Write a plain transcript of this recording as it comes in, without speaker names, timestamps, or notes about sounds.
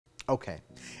Okay,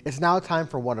 it's now time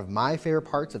for one of my favorite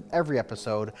parts of every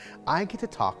episode. I get to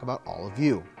talk about all of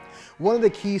you. One of the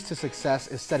keys to success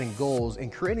is setting goals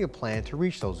and creating a plan to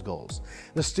reach those goals.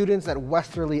 The students at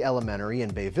Westerly Elementary in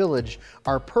Bay Village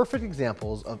are perfect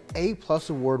examples of A+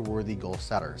 award-worthy goal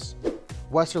setters.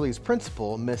 Westerly's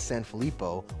principal, Miss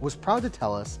Sanfilippo, was proud to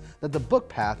tell us that the book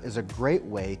path is a great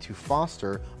way to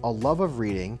foster a love of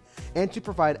reading and to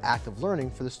provide active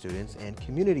learning for the students and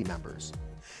community members.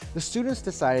 The students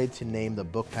decided to name the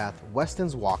book path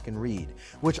Weston's Walk and Read,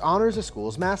 which honors the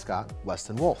school's mascot,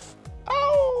 Weston Wolf.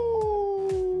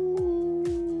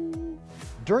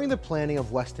 During the planning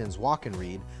of Weston's Walk and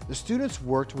Read, the students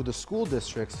worked with the school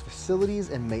district's Facilities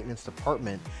and Maintenance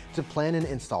Department to plan and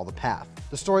install the path.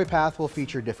 The story path will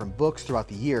feature different books throughout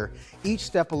the year. Each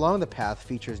step along the path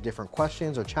features different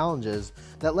questions or challenges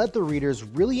that let the readers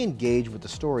really engage with the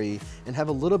story and have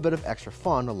a little bit of extra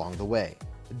fun along the way.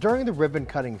 During the ribbon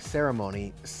cutting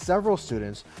ceremony, several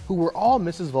students, who were all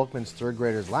Mrs. Volkmann's third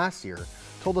graders last year,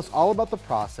 told us all about the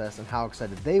process and how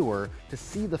excited they were to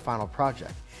see the final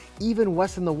project. Even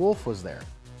Weston the Wolf was there.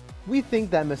 We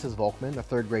think that Mrs. Volkmann, a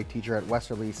third grade teacher at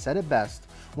Westerly, said it best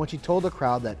when she told the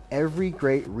crowd that every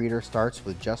great reader starts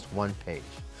with just one page.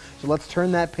 So let's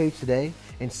turn that page today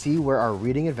and see where our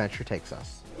reading adventure takes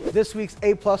us. This week's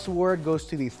A+ award goes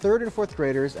to the 3rd and 4th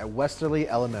graders at Westerly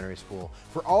Elementary School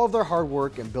for all of their hard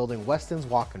work in building Weston's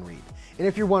Walk and Read. And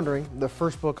if you're wondering, the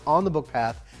first book on the book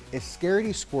path is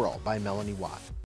Scaredy Squirrel by Melanie Watt.